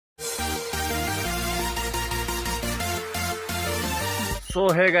So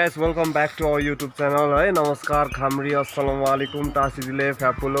hey guys welcome back two our YouTube channel है। नमस्कार खामरी अस्सलामु अलैकुम तासिदिले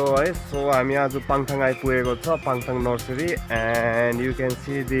फ्यापुलो है। सो हामी आज पाङथाङ आइपुगेको छ, पाङथाङ nursery and you can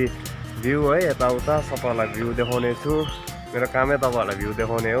C the view है। यताउता सबैलाई भ्यू देखाउने छु, मेरो कामै तपाईँहरूलाई भ्यू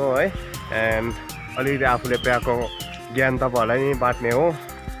देखाउने हो है। एन्ड अलिकति आफूले पाएको ज्ञान तपाईँहरूलाई नि बाँड्ने हो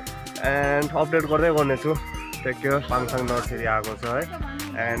एन्ड अपडेट गर्दै गर्नेछु। Take care. पाङथाङ नर्सरी आएको छ है।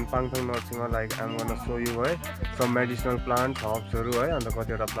 एन्ड पाङथाङ नर्सरीमा like I'm gonna so you है सम मेडिसिनल प्लान्ट हर्ब्सहरू है, अन्त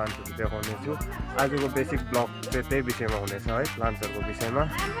कतिवटा प्लान्ट्सहरू देखाउने छु। आजको बेसिक ब्लग चाहिँ त्यही विषयमा हुनेछ है, प्लान्ट्सहरूको विषयमा।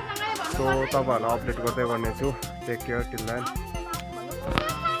 सो तपाईँहरूलाई अपडेट गर्दै गर्नेछु। Take care till then.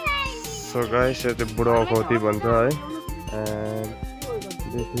 So guys यो चाहिँ बुढो अखौती भन्छ है। एन्ड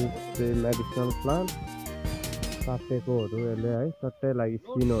दिस इज चाहिँ मेडिसिनल प्लान्ट। काटेकोहरू यसले है, चट्टै लागि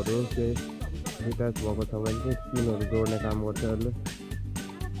स्किनहरू चाहिँ डिट्याच भएको छ भने चाहिँ स्किनहरू जोड्ने काम गर्छ यसले।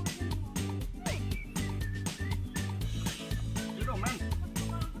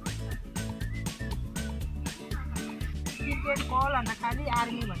 कल अन्त खाली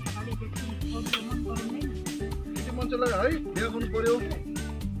आर्मी भन्छ खाली त्यति मन पर्दैन त्यो मान्छेलाई है देखाउनु पर्यो।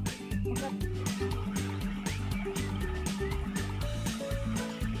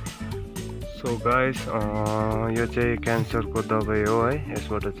 सो गाइस यो चाहिँ क्यान्सरको दबाई हो है।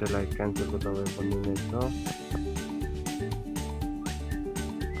 यसबाट चाहिँ लाइक क्यान्सरको दबाई बनिनेछ।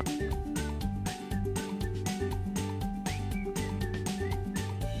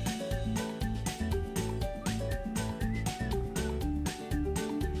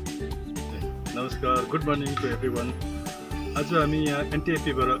 नमस्कार, गुड मर्निङ टु एभ्रिवान। आज हामी यहाँ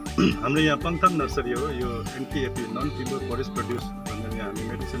एनटिएपीबाट हाम्रो यहाँ पाङथाङ नर्सरी हो। यो एनटिएपी नन टिम्बर फरेस्ट प्रड्युस भनेर यहाँ हामी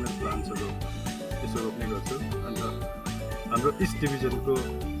मेडिसिनल प्लान्ट्सहरू यसो रोप्ने गर्छौँ। अन्त हाम्रो इस्ट डिभिजनको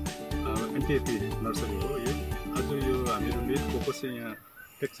एनटिएपी नर्सरी हो यो। आज यो हामीहरू मेन फोकस चाहिँ यहाँ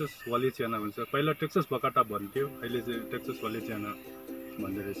टेक्सस वालिचियाना भन्छ। पहिला टेक्सस बकाटा भन्थ्यो, अहिले चाहिँ टेक्सस वालिचियाना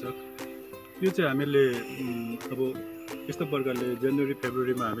भन्ने रहेछ। यो चाहिँ हामीले अब यस्तो प्रकारले जनवरी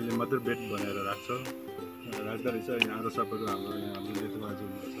फेब्रुअरीमा हामीले मदर बेड बनाएर राख्दा रहेछ। यहाँ आरो सबैको हाम्रो लेखु बाजु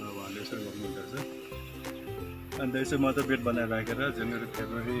हुनुहुन्छ, उहाँले यसरी गर्नुहुन्छ। अन्त यसो मदर बेड बनाएर राखेर जनवरी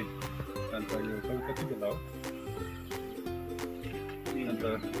फेब्रुअरी अन्त यो कति बेला हो, अन्त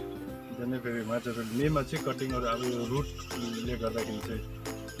जनवरी फेब्रुअरी मार्च एप्रिल मेमा चाहिँ कटिङहरू अब यो रुटले गर्दाखेरि चाहिँ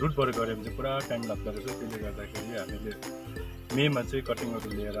रुटबाट गऱ्यो भने चाहिँ पुरा टाइम लाग्दो रहेछ। त्यसले गर्दाखेरि हामीले मेमा चाहिँ कटिङहरू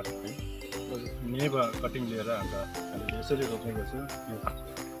लिएर मेमा कटिङ लिएर अन्त हामीले यसरी रोप्ने गर्छौँ।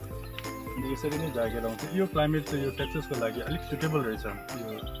 यसरी नै जागेर आउँछ। यो क्लाइमेट चाहिँ यो टेक्ससको लागि अलिक सुटेबल रहेछ यो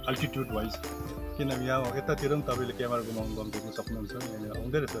अल्टिट्युड वाइज, किनभने यहाँ यतातिर पनि तपाईँले क्यामेरा घुमाउनु देख्न सक्नुहुन्छ। यहाँनिर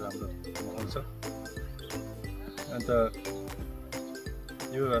आउँदै रहेछ, राम्रो आउँछ। अन्त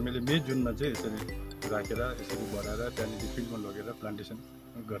यो हामीले मे जुनमा चाहिँ यसरी राखेर यसरी बढाएर त्यहाँदेखि फिल्डमा लगेर प्लान्टेसन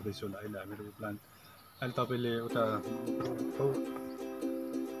गर्दैछौँ। अहिले हामीहरू प्लान्ट अहिले तपाईँले उता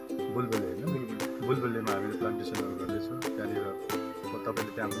बुलबुले होइन, बुलबुलेमा हामीले प्लान्टेसनहरू गर्दैछौँ। त्यहाँनिर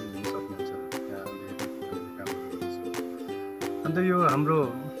तपाईँले त्यहाँ पनि लिन सक्नुहुन्छ, त्यहाँ कामहरू गर्दैछौँ। अन्त यो हाम्रो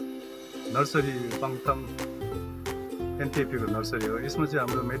नर्सरी पाङथाङ एनटिएपीको नर्सरी हो। यसमा चाहिँ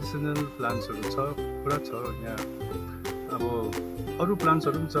हाम्रो मेडिसिनल प्लान्ट्सहरू छ, पुरा छ। यहाँ अब अरू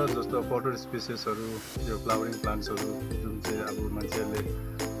प्लान्ट्सहरू पनि छ, जस्तो पटर स्पिसिसहरू, यो फ्लावरिङ प्लान्ट्सहरू जुन चाहिँ अब मान्छेहरूले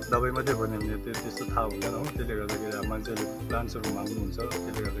दबाई मात्रै भन्यो भने त्यस्तो थाहा हुँदैन हो। त्यसले गर्दाखेरि अब मान्छेले प्लान्ट्सहरू माग्नुहुन्छ।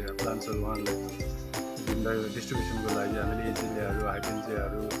 त्यसले गर्दाखेरि प्लान्ट्सहरू उहाँलाई दिँदा डिस्ट्रिब्युसनको लागि हामीले एजिलियाहरू,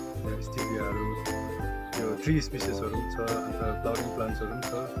 हाइड्रेन्जियाहरू, स्टिभियाहरू, यो ट्री स्पिसिसहरू पनि छ। अन्त फ्लावरिङ प्लान्ट्सहरू पनि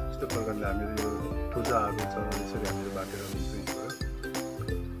छ। यस्तो प्रकारले हामीले यो ठुजाहरू छ, यसरी हामीले बाँडेर दिन्छौँ।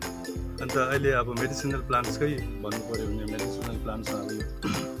 अन्त अहिले अब मेडिसिनल प्लान्ट्सकै भन्नु पऱ्यो भने मेडिसिनल प्लान्ट्समा अब यो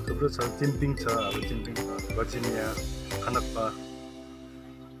थुप्रो छ। चिम्पिङ छ, अब चिम्पिङ, गर्जिनिया, खनक्पा,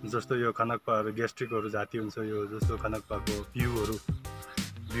 जस्तो यो खनक्पाहरू ग्यास्ट्रिकहरू जाति हुन्छ। यो जस्तो खनक्पाको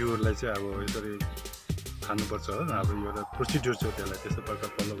बिउहरूलाई चाहिँ अब यसरी खानुपर्छ हो। अब यो एउटा प्रोसिड्युर छ, त्यसलाई त्यस्तो प्रकार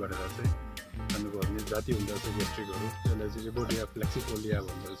फलो गरेर चाहिँ खानुपर्ने जाति हुँदो रहेछ ग्यास्ट्रिकहरू। त्यसलाई चाहिँ एबोडिया फ्लेक्सिपोलिया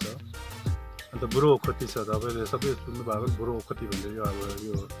भन्दो रहेछ। अन्त बुढो ओखती छ, तपाईँले सबै सुन्नुभएको बुढो ओखती भन्छ। यो अब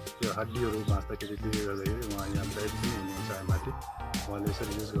यो हड्डीहरू भाँच्दाखेरि त्यसले गर्दाखेरि उहाँ यहाँ डायबिटिज हुनुहुन्छ माथि, उहाँले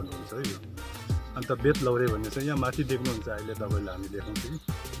यसरी युज गर्नुहुन्छ है यो। अन्त बेत लौरे भन्ने चाहिँ यहाँ माथि देख्नुहुन्छ। अहिले तपाईँलाई हामी देखाउँछौँ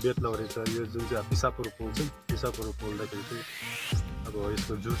कि बेत लौरे छ। यो जुन चाहिँ अब पिसाबहरू पोल्छ, पिसाबहरू पोल्दाखेरि चाहिँ अब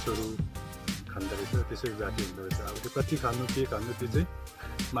यसको जुसहरू खाँदो रहेछ, त्यसरी जाति हुँदो रहेछ। अब त्यो कति खानु के खानु त्यो चाहिँ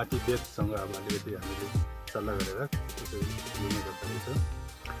माथि बेतसँग अब अलिकति हामीले सल्लाह गरेर त्यसरी लिने गर्दो रहेछ।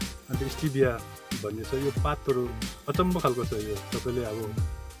 अन्त स्टिभिया भन्ने छ, यो पातहरू अचम्म खालको छ। यो तपाईँले अब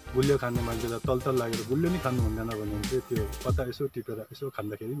गुलियो खाने मान्छेलाई तल लागेर गुलियो नै खानु हुँदैन भने चाहिँ त्यो कता यसो टिपेर यसो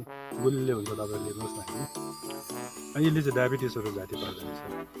खाँदाखेरि नि गुलियोले हुन्छ। तपाईँले हेर्नुहोस् न होइन। अनि यसले चाहिँ डायबिटिसहरू जाति पार्दो रहेछ।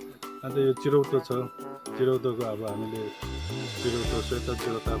 अन्त यो चिरौटो छ, चिरौटोको अब हामीले चिरौटो श्वेत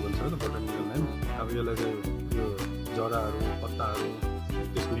चिरौता भन्छ नि बोटानिकल नेम। अब यसलाई चाहिँ यो जराहरू पत्ताहरू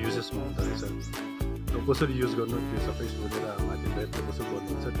त्यसको युजेसमा हुँदो रहेछ। अब कसरी युज गर्नु त्यो सबै सोधेर माथि भेटले कसो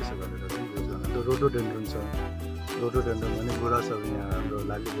गर्नुहुन्छ त्यसो गरेर चाहिँ युज गर्नु। त्यो रोडोडेन्ड्रन छ। रोडोडेन्ड्रन भने गुराँस अब यहाँ हाम्रो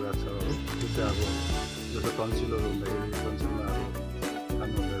लाली गुराँस छ हो, त्यो चाहिँ अब जस्तो टन्सिलहरू हुँदाखेरि टन्सिलमा अब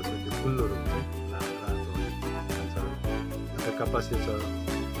खानु हुँदो रहेछ त्यो फुलहरू हुन्छ रातो हुन्छ। अन्त कपासे छ।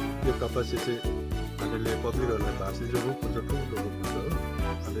 यो कपासे चाहिँ हामीले पत्रीहरूलाई भाँच्ने जो रुख हुन्छ ठुलो रुख हुन्छ हो।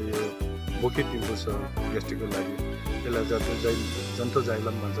 अन्त यो बोके टिम्बो छ गेस्ट्रिकको लागि, त्यसलाई जन्तो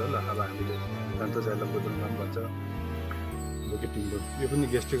जाइलम भन्छ ल, अब हामीले जन्तो जाइलम बोतलमा पनि भन्छ बोके टिम्बो। यो पनि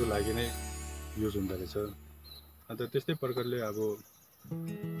गेस्ट्रिकको लागि नै युज हुँदो रहेछ। अन्त त्यस्तै प्रकारले अब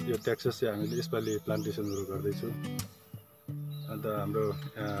यो ट्याक्सस चाहिँ हामीले यसपालि प्लान्टेसनहरू गर्दैछु। अन्त हाम्रो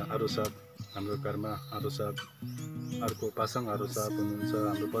आरो साप, हाम्रो घरमा आरो साप, अर्को पासाङ आरो साप हुनुहुन्छ,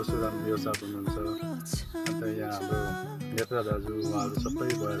 हाम्रो परशुराम यो साप हुनुहुन्छ। अन्त यहाँ हाम्रो नेत्रा दाजु उहाँहरू सबै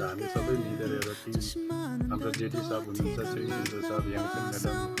भएर हामी सबै मिलेर एउटा टिम, हाम्रो जेडी साप हुनुहुन्छ, चेन्जिङको साप, याङसेन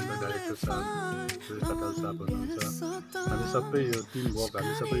म्याडम, डाइरेक्टर साप, खटाल साप हुनुहुन्छ। हामी सबै यो टिम वर्क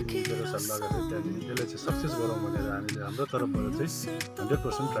हामी सबै मिलेर सल्लाह गरेर त्यहाँदेखि त्यसलाई चाहिँ सक्सेस गरौँ भनेर हामीले हाम्रो तर्फबाट चाहिँ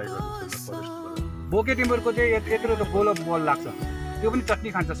 100% ट्राई गर्दैछौँ फरेस्टबाट। बोके टिम्बरको चाहिँ यत्रो त गोलो बल लाग्छ, त्यो पनि चटनी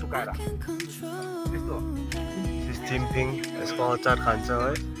खान्छ सुकाएर यस्तो चिम्पिङ, यसको अचार खान्छ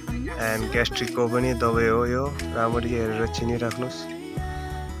है। एन्ड ग्यास्ट्रिकको पनि दबाई हो यो, राम्ररी हेरेर चिनिराख्नुहोस्।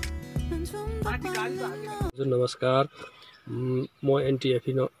 हजुर नमस्कार, म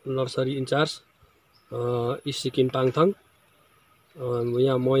एनटिएफी नर्सरी इन्चार्ज सिक्किम पाङथाङ। म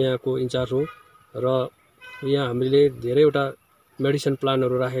यहाँको इन्चार्ज हो र यहाँ हामीले धेरैवटा मेडिसिन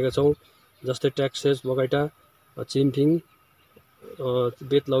प्लान्टहरू राखेका छौँ, जस्तै ट्याक्सेस, बगैँटा, चिम्फिङ,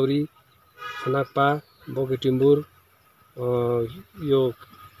 बेतलौरी, खनाक्पा, बोके टिम्बुर, यो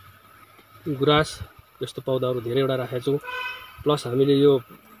गुराँस, यस्तो पौधाहरू धेरैवटा राखेका छौँ। प्लस हामीले यो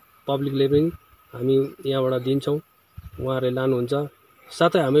पब्लिकले पनि हामी यहाँबाट दिन्छौँ, उहाँहरूले लानुहुन्छ।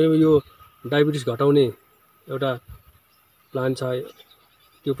 साथै हामीले यो डायबिटिस घटाउने एउटा प्लान छ,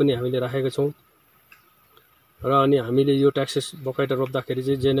 त्यो पनि हामीले राखेका छौँ। र अनि हामीले यो ट्याक्सेस बगैँटा रोप्दाखेरि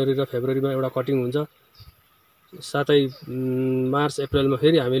चाहिँ जनवरी र फेब्रुअरीमा एउटा कटिङ हुन्छ, साथै मार्च अप्रिलमा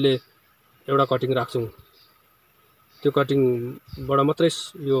फेरि हामीले एउटा कटिङ राख्छौँ। त्यो कटिङबाट मात्रै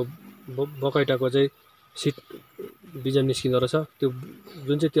यो बगैँटाको चाहिँ सिड बिजन निस्किँदो रहेछ। त्यो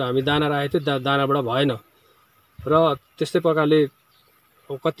जुन चाहिँ त्यो हामी दाना राखेको थियो दानाबाट भएन। र त्यस्तै प्रकारले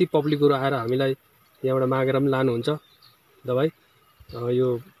कति पब्लिकहरू आएर हामीलाई यहाँबाट मागेर पनि लानुहुन्छ दबाई। यो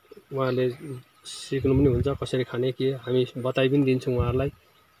उहाँले सिक्नु पनि हुन्छ कसरी खाने के, हामी बताइ पनि दिन्छौँ उहाँहरूलाई।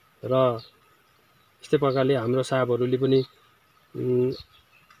 र यस्तै प्रकारले हाम्रो साहबहरूले पनि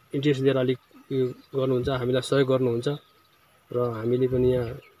इन्ट्रेस्ट दिएर अलिक यो गर्नुहुन्छ, हामीलाई सहयोग गर्नुहुन्छ। र हामीले पनि यहाँ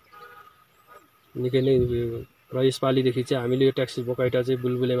निकै नै र यसपालिदेखि चाहिँ हामीले यो ट्याक्सी बगैँटा चाहिँ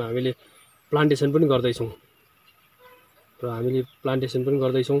बुलबुलेमा हामीले प्लान्टेसन पनि गर्दैछौँ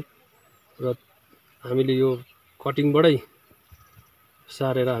र हामीले यो कटिङबाटै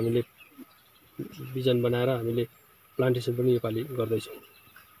सारेर हामीले बिजन बनाएर हामीले प्लान्टेसन पनि योपालि गर्दैछौँ।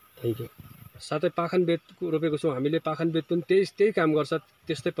 Thank you. साथै पाखन बेत रोपेको छौँ हामीले। पाखन बेत पनि त्यही काम गर्छ,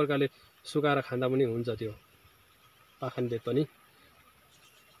 त्यस्तै प्रकारले सुकाएर खाँदा पनि हुन्छ। त्यो पाखन बेत पनि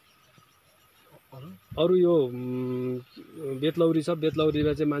अरू यो बेतलौरी छ।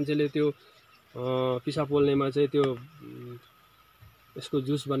 बेतलौरीमा चाहिँ मान्छेले त्यो पिसा पोल्नेमा चाहिँ त्यो यसको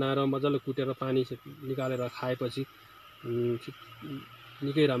जुस बनाएर मजाले कुटेर पानी निकालेर खाएपछि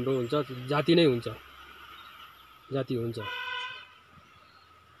निकै राम्रो हुन्छ, जाती हुन्छ।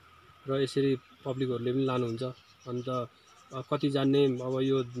 र यसरी पब्लिकहरूले पनि लानुहुन्छ। अन्त कति जान्ने अब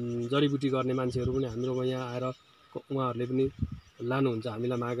यो जडीबुटी गर्ने मान्छेहरू पनि हाम्रोमा यहाँ आएर उहाँहरूले पनि लानुहुन्छ,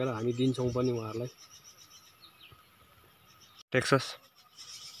 हामीलाई मागेर हामी दिन्छौँ पनि उहाँहरूलाई।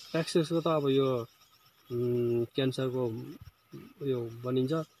 ट्याक्सेसको त अब यो क्यान्सरको यो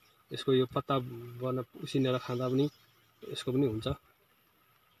बनिन्छ, यसको यो पत्ता उसिनेर खाँदा पनि यसको पनि हुन्छ,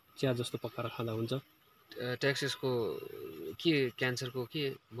 चिया जस्तो पकाएर खाँदा हुन्छ। ट्याक्सेसको के क्यान्सरको के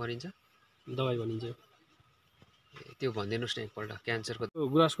बनिन्छ, दबाई बनिन्छ। त्यो भनिदिनुहोस् न एकपल्ट। क्यान्सरको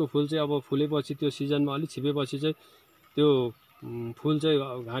गुराँसको फुल चाहिँ अब फुलेपछि त्यो सिजनमा अलिक छिपेपछि चाहिँ त्यो फुल चाहिँ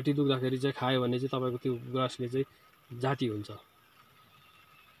घाँटी दुख्दाखेरि चाहिँ खायो भने चाहिँ तपाईँको त्यो गुराँसले चाहिँ जाती हुन्छ।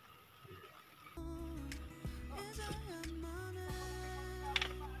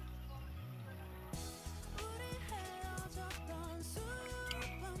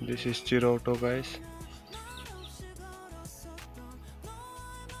 This is Chiroto, guys.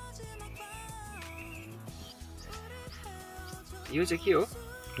 यो चाहिँ के हो?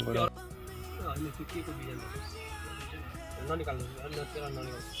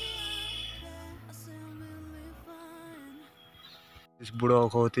 बुढो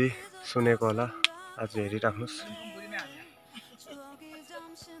खौती सुनेको होला आज हेरिराख्नुहोस्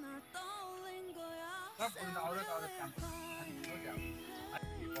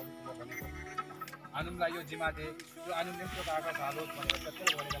आनुमलाई यो जिम्मा दिए यो आनुमले पनि प्रकारका झालो भनेर त्यत्रो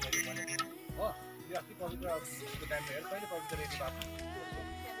भनेर मैले भनेको हो यो अस्ति पवित्रको टाइम हेर कहिले पवित्र रेडी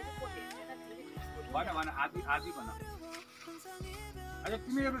भएको भन आदि भन अझ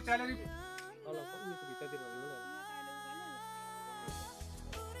तिमीहरू स्यालेरी भित्रतिर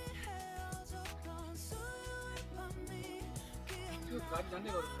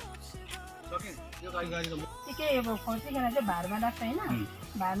के अब फर्सीकन चाहिँ भारमा लाग्छ होइन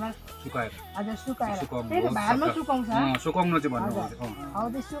भारमा सुकाएर हजुर सुकाएर त्यही त भारमा सुकाउँछ सुकाउन चाहिँ भन्नु हौ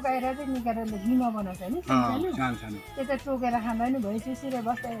त्यो सुकाएर चाहिँ निकालेर घिमा बनाउँछ नि सानो सानो त्यो त टोकेर खाँदा पनि भयो चिसिएर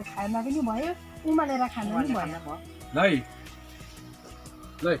बस्दा खाना पनि भयो उमालेर खानु पनि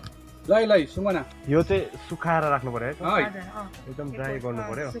भयो लै सुमना यो चाहिँ सुकाएर राख्नु पर्यो है हजुर एकदम ड्राई गर्नु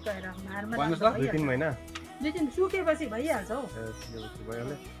पर्यो सुकाएर भारमा भन्नुहोस् ल 2-3 महिना 2 दिन सुकेपछि भइहाल्छ हौ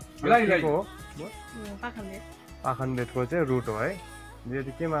भइहाल्यो पाखन पाखनबेतको चाहिँ रुट हो है यो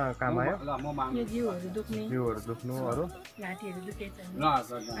चाहिँ केमा काम आयो यो जिउहरू दुख्ने जिउहरू दुख्नु अरू घाँटीहरू दुखेछ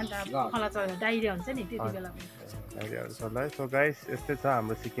अन्त खला चल्दा डाइरिया हुन्छ नि त्यति बेला आइडियाहरू छ ल सो गाइस यस्तै छ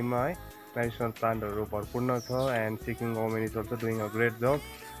हाम्रो सिक्किममा है मेडिसिनल प्लान्टहरू भरपूर्ण छ and Sikkim government is also doing a great job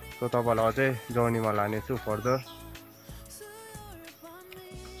so तपाईँलाई अझै जर्नीमा लानेछु फर्दर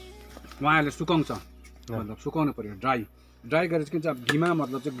उहाँहरूले सुकाउँछ मतलब सुकाउनु पर्यो ड्राई गरेर के चाहिँ घिमा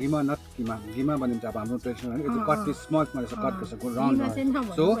मतलब चाहिँ घिमा नट घिमा भने चाहिँ अब हाम्रो ट्रेडिसनल यो चाहिँ कट स्मल स्मल कट गर्छ राउन्ड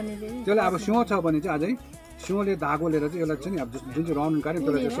सो त्यसलाई अब सिउँ छ भने चाहिँ अझै सिउँले धागो लिएर चाहिँ यसलाई चाहिँ अब जुन चाहिँ राउन्ड काट्यो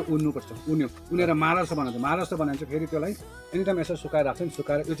त्यसलाई चाहिँ उन्नुपर्छ उनेर मारस बनाउँछ मारस बनाएर चाहिँ फेरि त्यसलाई एनी टाइम यसो सुकाएर राख्छ नि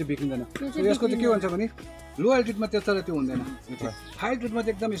सुकाएर यो चाहिँ बिग्रिँदैन यसको चाहिँ के हुन्छ भने लो एल्टिट्युडमा त्यस्तो त्यो हुँदैन हाई एल्टिट्युडमा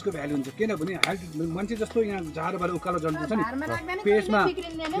चाहिँ एकदम यसको भ्यालु हुन्छ किनभने हाई एल्टिट्युड मान्छे जस्तो यहाँ झार भएर उकालो जन्मिन्छ नि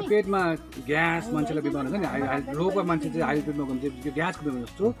पेटमा ग्यास मान्छेलाई बिमार हुन्छ नि लोको मान्छे चाहिँ हाई एल्टिट्युडमा गयो भने चाहिँ ग्यासको बिमार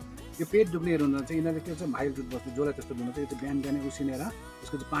जस्तो यो पेट दुख्नेहरू हुन्छ चाहिँ यिनीहरूले के चाहिँ हाई एल्टिट्युड बस्छ जसलाई त्यस्तो बिमार चाहिँ यो चाहिँ बिहान उसिनेर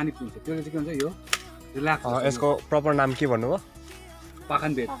यसको चाहिँ पानी पिन्छ त्यसले चाहिँ के हुन्छ यो रिल्याक्स यसको प्रपर नाम के भन्नुभयो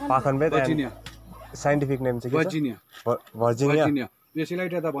पाखनबेत साइन्टिफिक नेम चाहिँ भर्जिनिया यो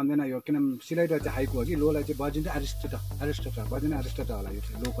सिलाइटा त भन्दैन यो किनभने सिलाइटा चाहिँ हाईको हो कि लोलाई चाहिँ भर्जिनिया एरिस्टोटा होला यो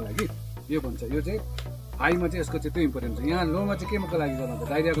चाहिँ लोको लागि यो भन्छ यो चाहिँ हाईमा चाहिँ यसको चाहिँ त्यो इम्पोर्टेन्ट छ यहाँ लोमा चाहिँ केको लागि गर्नुहुन्छ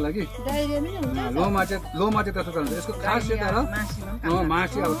डाइरियाको लागि लोमा चाहिँ त्यस्तो चल्छ यसको खासियत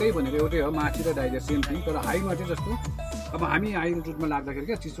मासी अब त्यही भनेको एउटै हो मासी र डाइरिया सेम थिङ तर हाईमा चाहिँ जस्तो अब हामी हाई एल्टिट्युडमा लाग्दाखेरि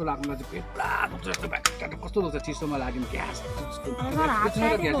क्या चिसो लाग्नुलाई चाहिँ पेट पुरा दुख्छ जस्तो कस्तो दुख्छ चिसोमा लाग्यो ग्यास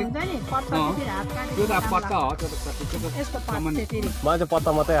त्यो त पत्ता हो त्यो त कमन मैले चाहिँ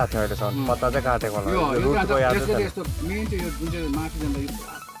पत्ता मात्रै आएको थियो अहिलेसम्म पत्ता चाहिँ काटेको यस्तो मेन चाहिँ यो जुन चाहिँ माथि जाँदा यो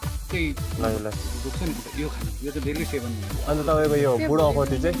त्यही दुख्छ नि यो खानु यो चाहिँ डेली सेवन अन्त तपाईँको यो बुढो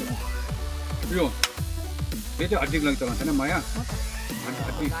अखौती चाहिँ यो चाहिँ हड्डीको लागि चलाउँछ होइन माया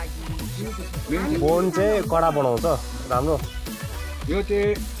बोन चाहिँ कडा बनाउँछ राम्रो यो चाहिँ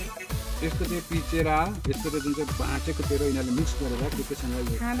यसको चाहिँ पिचेर यसको चाहिँ जुन चाहिँ भाँचेको तेरो यिनीहरूले मिक्स गरेर केसँग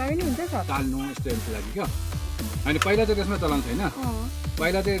टाल्नु यस्तोहरूको लागि क्या अनि पहिला चाहिँ त्यसमा चलाउँछ होइन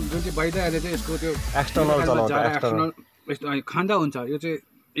पहिला चाहिँ जुन चाहिँ वैद्यहरूले चाहिँ यसको त्यो एक्सटर्नल यस्तो खाँदा हुन्छ यो चाहिँ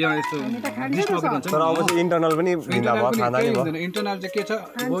यहाँ यस्तो तर अब चाहिँ इन्टरनल पनि इन्टरनल चाहिँ के छ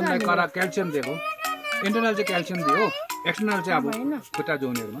बोनलाई कडा क्याल्सियम दिएको इन्टरनल चाहिँ क्याल्सियम दियो एक्सटर्नल चाहिँ अब खुट्टा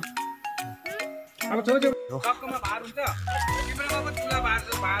जोड्नेहरूमा अब सक्कुमा भार हुन्छ तिम्रोमा पनि चुला भार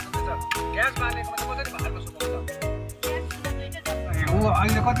हुन्छ ग्यास बालेकोमा चाहिँ कसरी भारमा सुकाउँछ ऊ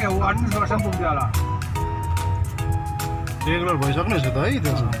अहिले कति हो 38 वर्ष पुग्यो होला रेगुलर भइसक्ने छ त है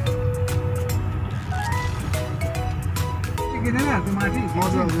त्यो किनेन त्यो माथि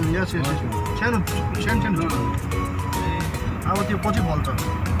सानो अब त्यो पछि फल्छ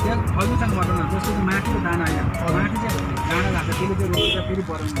त्यो फल्नुसँग भन्छ न जस्तो चाहिँ माथिको दाना होइन माथि चाहिँ दाना लाग्छ त्यसले चाहिँ रोपेर फेरि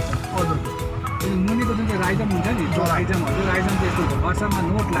बढाउनु हजुर मुनिको जुन चाहिँ राइजम हुन्छ नि त्यो राइजम चाहिँ यस्तो वर्षमा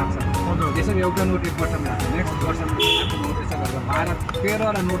नोट लाग्छ त्यसरी एउटा नोट एक वर्षमा लाग्छ नेक्स्ट वर्षमा नोट यसो गरेर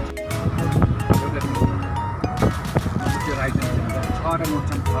 12-13वटा नोट त्यो राइजम 6वटा नोट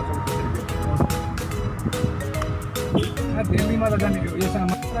छ दिल्लीमा त जाने योसँग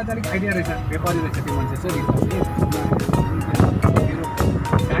मलाई अलिक आइडिया रहेछ पेपरी रहेछ त्यो मान्छे चाहिँ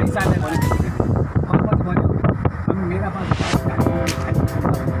गाडी चाल्ने भनेको कति भन्यो अनि मेरा पास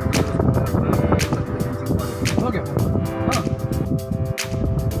ओके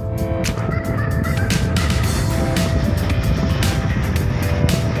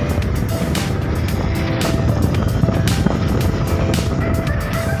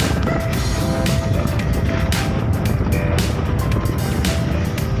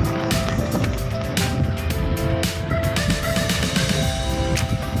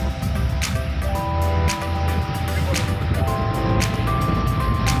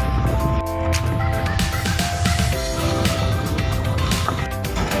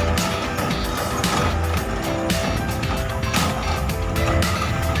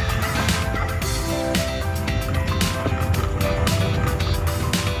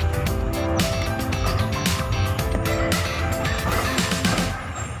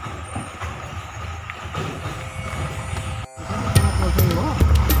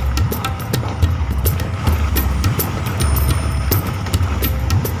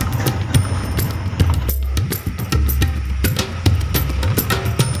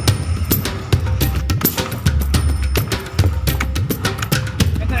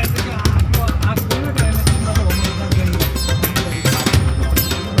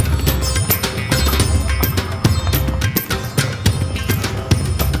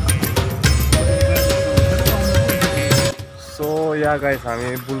या गाइस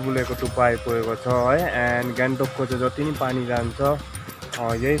हामी बुलबुलेको टुप्पा आइपुगेको छ है एन्ड गान्तोकको चाहिँ जति नि पानी जान्छ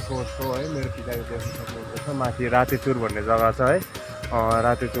यही सोर्स हो है मेरो पछाडि देख्न सक्नुहुन्छ माथि रातेचुर भन्ने जग्गा छ है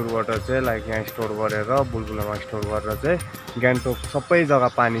रातेचुरबाट चाहिँ लाइक यहाँ स्टोर गरेर बुलबुलामा स्टोर गरेर चाहिँ गान्तोक सबै जग्गा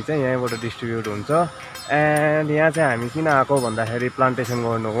पानी चाहिँ यहीँबाट डिस्ट्रिब्युट हुन्छ एन्ड यहाँ चाहिँ हामी किन आएको भन्दाखेरि प्लान्टेसन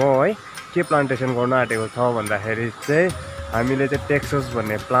गर्नु हो है के प्लान्टेसन गर्नु आँटेको छ भन्दाखेरि चाहिँ हामीले चाहिँ टेक्सस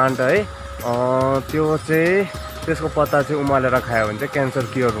भन्ने प्लान्ट है त्यो चाहिँ त्यसको पत्ता चाहिँ उमालेर खायो भने चाहिँ क्यान्सर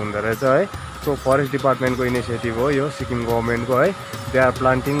क्योर हुँदो रहेछ है सो फरेस्ट डिपार्टमेन्टको इनिसिएटिभ हो यो सिक्किम गभर्मेन्टको है they are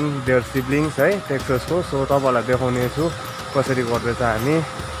planting there siblings है टेक्ससको सो तपाईँहरूलाई देखाउने छु कसरी गर्दैछ हामी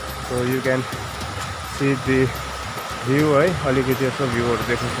so you can C the view है अलिकति यसो भ्यूहरू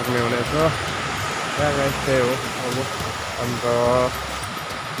देख्न सक्ने हुनेछ त्यहाँ त्यही हो अब अन्त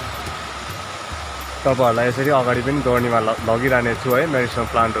तपाईँहरूलाई यसरी अगाडि पनि गर्नीमा लगिरहने छु है मेडिसिनल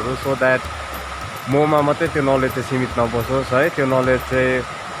प्लान्टहरू सो द्याट ममा मात्रै त्यो नलेज चाहिँ सीमित नबसोस् है त्यो नलेज चाहिँ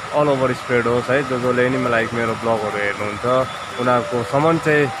अल ओभर स्प्रेड होस् है जसले नि लाइक मेरो ब्लगहरू हेर्नुहुन्छ उनीहरूको सम्म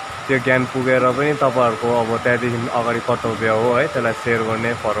चाहिँ त्यो ज्ञान पुगेर पनि तपाईँहरूको अब त्यहाँदेखि अगाडि कर्तव्य हो है त्यसलाई सेयर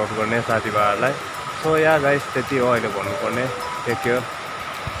गर्ने फरवर्ड गर्ने साथीभाइहरूलाई सो या गाइस त्यति हो अहिले भन्नुपर्ने टेक केयर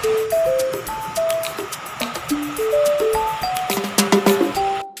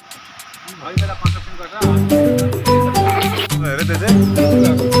हेरे त्यो चाहिँ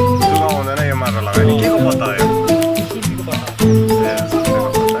जुगा हुँदैन यो मात्र लगायो के को पत्ता हो यो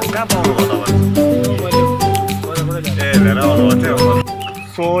कहाँ पाउनु भयो तपाईँ ए लिएर आउनुभएको थियो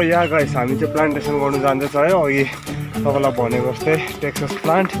सो या गाइस हामी चाहिँ प्लान्टेसन गर्नु जाँदैछ है अघि तपाईँलाई भनेको जस्तै टेक्सस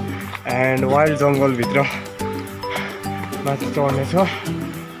प्लान्ट एन्ड वाइल्ड जङ्गलभित्र माथि चढ्ने छ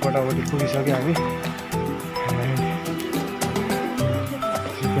मोटामोटी पुगिसक्यो हामी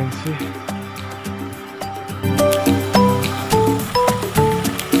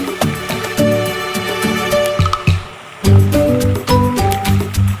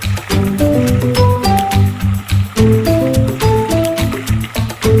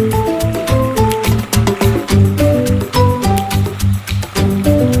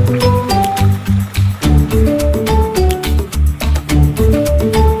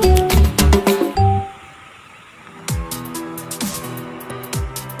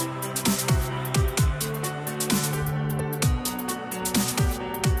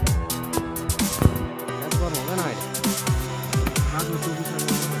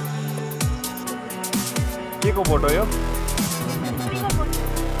के को फोटो यो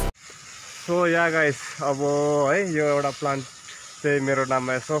सो या गाइस अब है यो एउटा प्लान्ट चाहिँ मेरो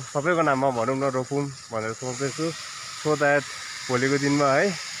नाममा यसो सबैको नाममा भनौँ न रोपौँ भनेर सोच्दैछु सो द्याट भोलिको दिनमा है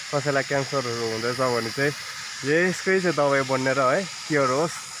कसैलाई क्यान्सरहरू हुँदैछ भने चाहिँ यसकै चाहिँ दबाई बनेर है क्योर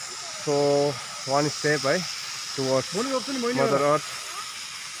होस् सो वान स्टेप है टुवर्ड्स मदर अर्थ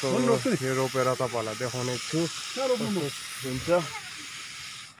सो यो रोपेर तपाईँहरूलाई देखाउने छु हुन्छ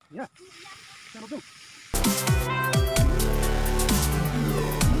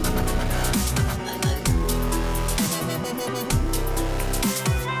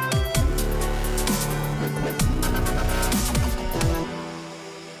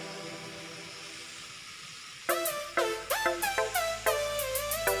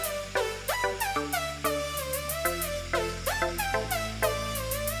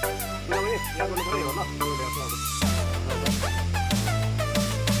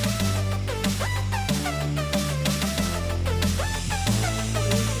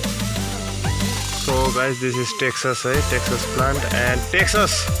So guys, this is Texas, Texas plant and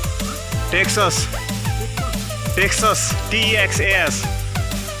Texas, Texas, T-E-X-A-S,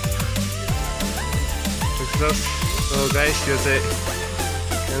 Texas. So guys, यो चाहिँ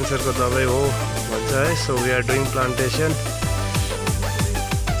क्यान्सरको दबाई हो भन्छ है. So we are doing plantation.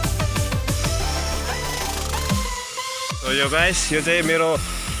 So यो guys, यो चाहिँ मेरो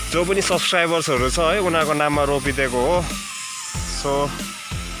जो पनि सब्सक्राइबर्सहरू छ है उनीहरूको नाममा रोपिदिएको हो. So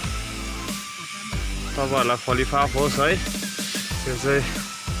तपाईँहरूलाई फलिफाप होस् है. यो चाहिँ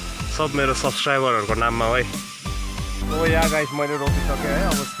सब मेरो सब्सक्राइबरहरूको नाममा है. हो या गाइस मैले रोपिसकेँ है.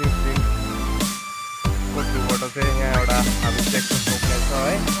 अब सिक्किमको थ्रुबाट चाहिँ यहाँ एउटा हामी टेक्सस रोप्ने छ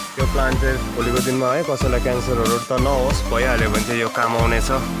है. यो प्लान्ट चाहिँ भोलिको दिनमा है कसैलाई क्यान्सरहरू त नहोस् भइहाल्यो भने चाहिँ यो काम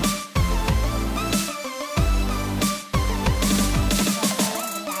आउनेछ.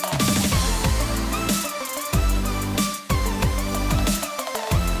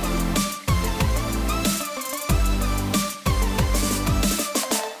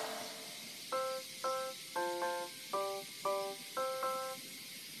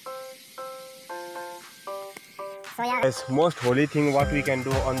 Yes, most holy thing what we can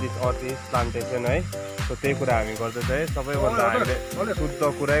do on this earth is plantation है. So त्यही कुरा हामी गर्दैछ है. सबैभन्दा हामीले शुद्ध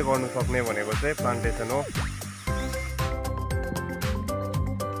कुरै गर्नु सक्ने भनेको चाहिँ प्लान्टेसन हो.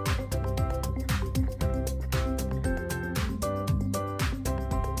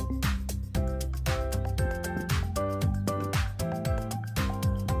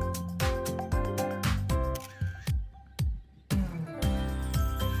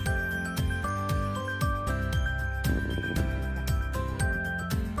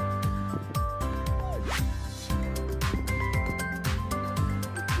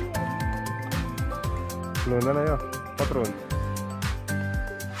 हुँदैन यो कत्रो हुन्छ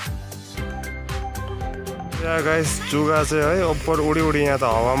यहाँ गाइस जुगा चाहिँ है उपर उडी उडी यहाँ त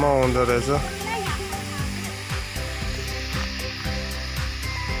हावामा आउँदो रहेछ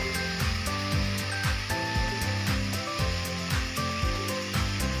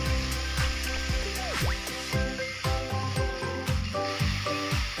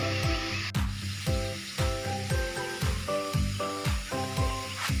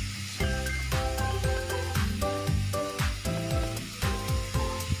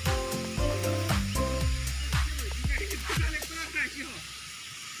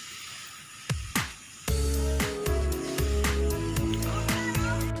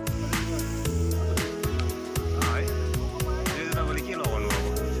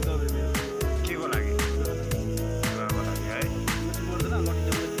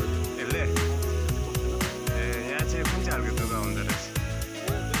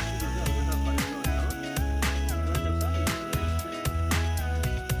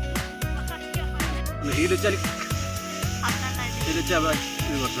हिलो चाहिँ त्यसले चाहिँ अब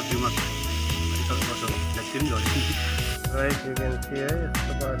उयो गर्छ जिउमा अलिक गर्छ vaccine right you can C है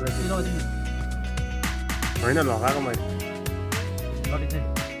यस्तो पाराले होइन लगाएको मैले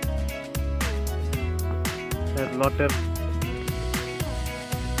लटेर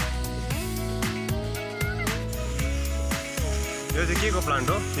यो चाहिँ के को प्लान्ट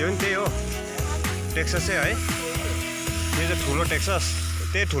हो यो पनि त्यही हो टेक्ससै है यो चाहिँ ठुलो टेक्सस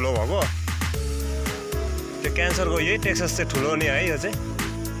त्यही ठुलो भएको त्यो क्यान्सरको यही टेक्सस चाहिँ ठुलो नि है यो चाहिँ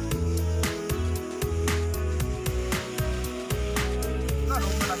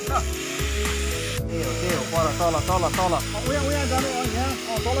त्यही हो पर तल तल तल उहाँ जानु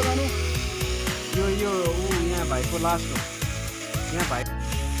यहाँ तल जानु यो यहाँ भाइको लास्ट हो यहाँ भाइ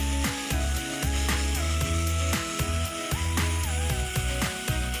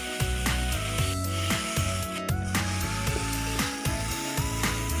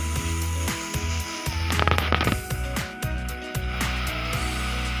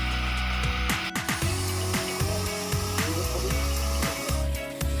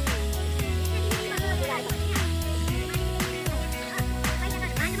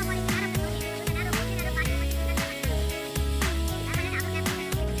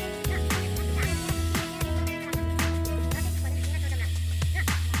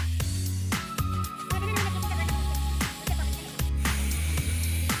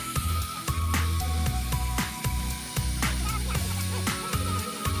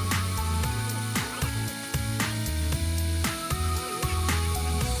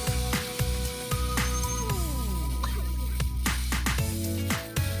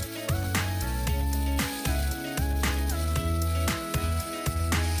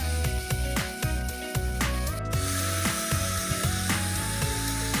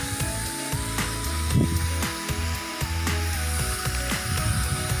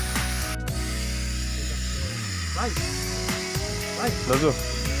दाजु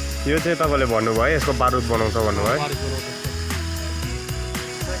यो चाहिँ तपाईँले भन्नुभयो यसको बारुद बनाउँछ भन्नुभयो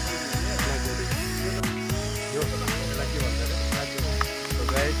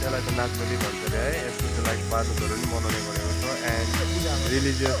यसलाई चाहिँ नागबेली भन्छ अरे है यसको चाहिँ लाइक बारुदहरू पनि बनाउने गरेको छ एन्ड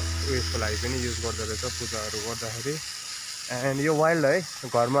रिलिजियस उयसको लागि पनि युज गर्दो रहेछ पूजाहरू गर्दाखेरि एन्ड यो वाइल्ड है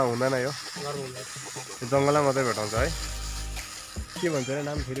घरमा हुँदैन यो जङ्गलमा मात्रै भेटाउँछ है के भन्छ अरे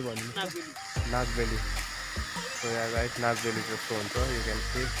नाम फेरि भन्नु नागबेली सो या गाइस नागबेली जस्तो हुन्छ you can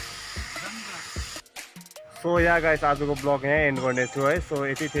C so yeah guys आजको ब्लग यहीँ एन्ड गर्नेछु है सो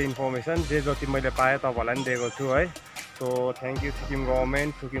यति थियो इन्फर्मेसन जे जति मैले पाएँ तपाईँलाई पनि दिएको छु है so thank you Sikkim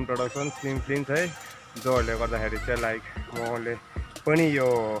government Sikkim production slim films है जोहरूले गर्दाखेरि चाहिँ लाइक मैले पनि यो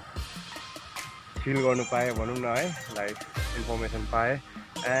फिल गर्नु पाएँ भनौँ न है लाइक इन्फर्मेसन पाएँ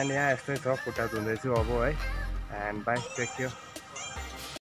एन्ड यहाँ यस्तै छ खुट्टा धुँदैछु अब है एन्ड बाई टेक केयर